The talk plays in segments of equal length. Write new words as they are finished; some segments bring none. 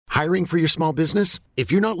Hiring for your small business?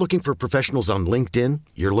 If you're not looking for professionals on LinkedIn,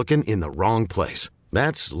 you're looking in the wrong place.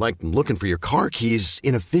 That's like looking for your car keys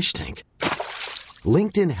in a fish tank.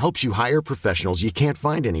 LinkedIn helps you hire professionals you can't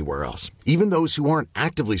find anywhere else, even those who aren't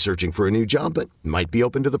actively searching for a new job but might be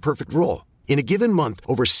open to the perfect role. In a given month,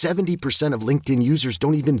 over 70% of LinkedIn users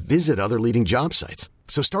don't even visit other leading job sites.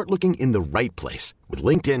 So start looking in the right place. With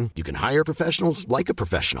LinkedIn, you can hire professionals like a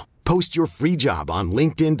professional. Post your free job on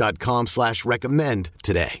linkedin.com/recommend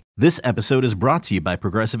today. This episode is brought to you by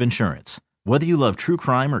Progressive Insurance. Whether you love true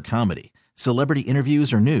crime or comedy, celebrity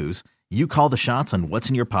interviews or news, you call the shots on what's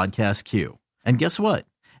in your podcast queue. And guess what?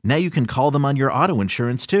 Now you can call them on your auto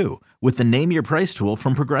insurance too with the Name Your Price tool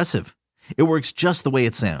from Progressive. It works just the way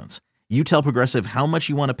it sounds. You tell Progressive how much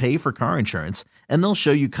you want to pay for car insurance, and they'll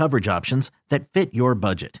show you coverage options that fit your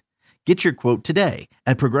budget. Get your quote today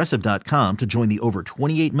at Progressive.com to join the over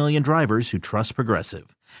 28 million drivers who trust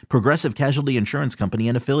Progressive. Progressive Casualty Insurance Company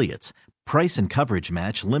and Affiliates. Price and coverage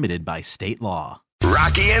match limited by state law.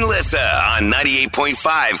 Rocky and Lissa on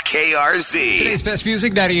 98.5 KRZ. Today's best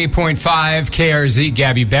music, 98.5 KRZ.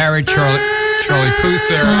 Gabby Barrett, Charlie Puth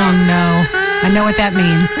there. Oh, no. I know what that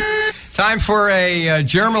means. Time for a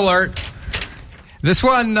germ alert. This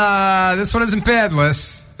one isn't bad,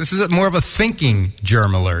 Liz. This is more of a thinking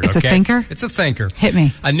germ alert. It's a thinker? It's a thinker. Hit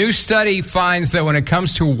me. A new study finds that when it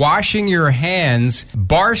comes to washing your hands,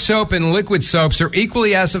 bar soap and liquid soaps are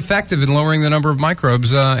equally as effective in lowering the number of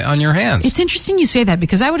microbes on your hands. It's interesting you say that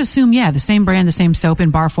because I would assume, the same brand, the same soap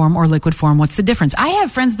in bar form or liquid form. What's the difference? I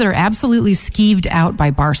have friends that are absolutely skeeved out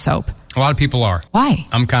by bar soap. A lot of people are. Why?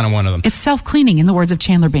 I'm kind of one of them. It's self-cleaning, in the words of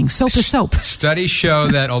Chandler Bing. Soap is soap. Studies show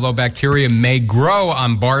that although bacteria may grow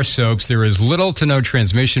on bar soaps, there is little to no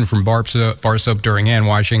transmission from bar soap during hand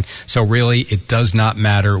washing. So really, it does not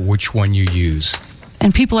matter which one you use.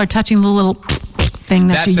 And people are touching the little thing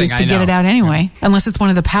that she used to get it out anyway. Yeah. Unless it's one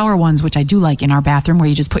of the power ones, which I do like in our bathroom, where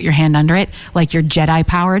you just put your hand under it, like you're Jedi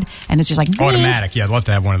powered, and it's just like automatic. Yeah, I'd love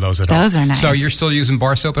to have one of those at home. Those are nice. So you're still using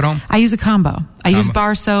bar soap at home? I use a combo. I use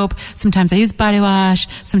bar soap. Sometimes I use body wash.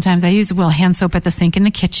 Sometimes I use hand soap at the sink in the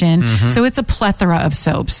kitchen. Mm-hmm. So it's a plethora of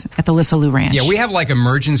soaps at the Lissa Lou Ranch. Yeah, we have like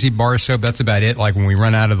emergency bar soap. That's about it. Like when we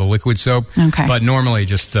run out of the liquid soap. Okay. But normally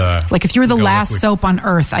just like if you were the last soap on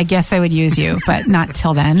earth, I guess I would use you, but not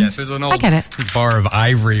till then. Yes, there's an old I get it. bar of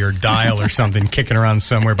ivory or dial or something kicking around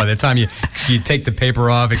somewhere. By the time you take the paper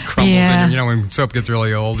off, it crumbles. And when soap gets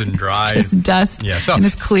really old and dry, it's just dust. Yeah, and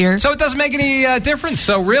it's clear. So it doesn't make any difference.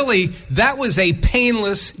 So really, that was a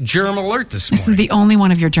painless germ alert this morning. This is the only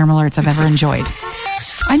one of your germ alerts I've ever enjoyed.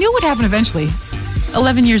 I knew it would happen eventually.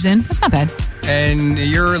 11 years in, that's not bad. And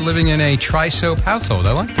you're living in a tri-soap household,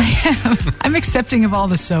 I like that. I am. I'm accepting of all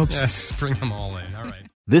the soaps. Yes, bring them all in. All right.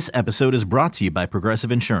 This episode is brought to you by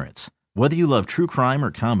Progressive Insurance. Whether you love true crime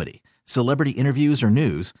or comedy, celebrity interviews or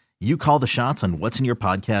news, you call the shots on what's in your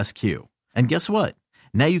podcast queue. And guess what?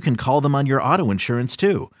 Now you can call them on your auto insurance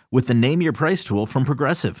too with the Name Your Price tool from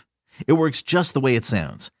Progressive. It works just the way it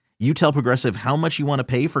sounds. You tell Progressive how much you want to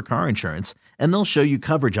pay for car insurance, and they'll show you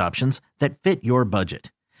coverage options that fit your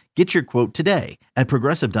budget. Get your quote today at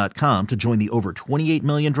Progressive.com to join the over 28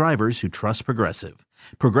 million drivers who trust Progressive.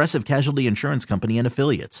 Progressive Casualty Insurance Company and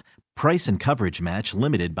Affiliates. Price and coverage match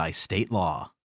limited by state law.